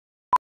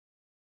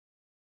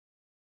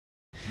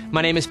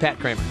My name is Pat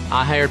Kramer.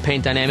 I hired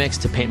Paint Dynamics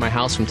to paint my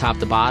house from top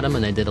to bottom,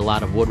 and they did a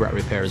lot of wood rot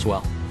repair as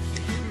well.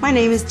 My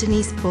name is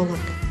Denise Bullock.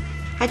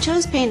 I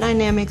chose Paint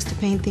Dynamics to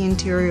paint the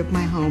interior of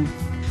my home.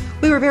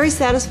 We were very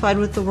satisfied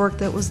with the work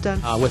that was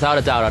done. Without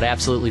a doubt, I'd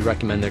absolutely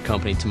recommend their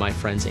company to my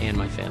friends and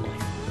my family.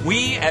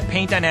 We at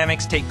Paint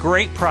Dynamics take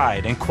great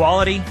pride in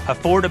quality,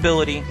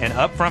 affordability, and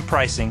upfront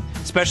pricing,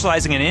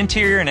 specializing in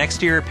interior and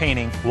exterior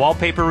painting,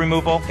 wallpaper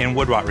removal, and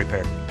wood rot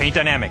repair. Paint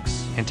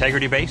Dynamics,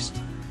 integrity-based,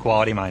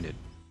 quality-minded.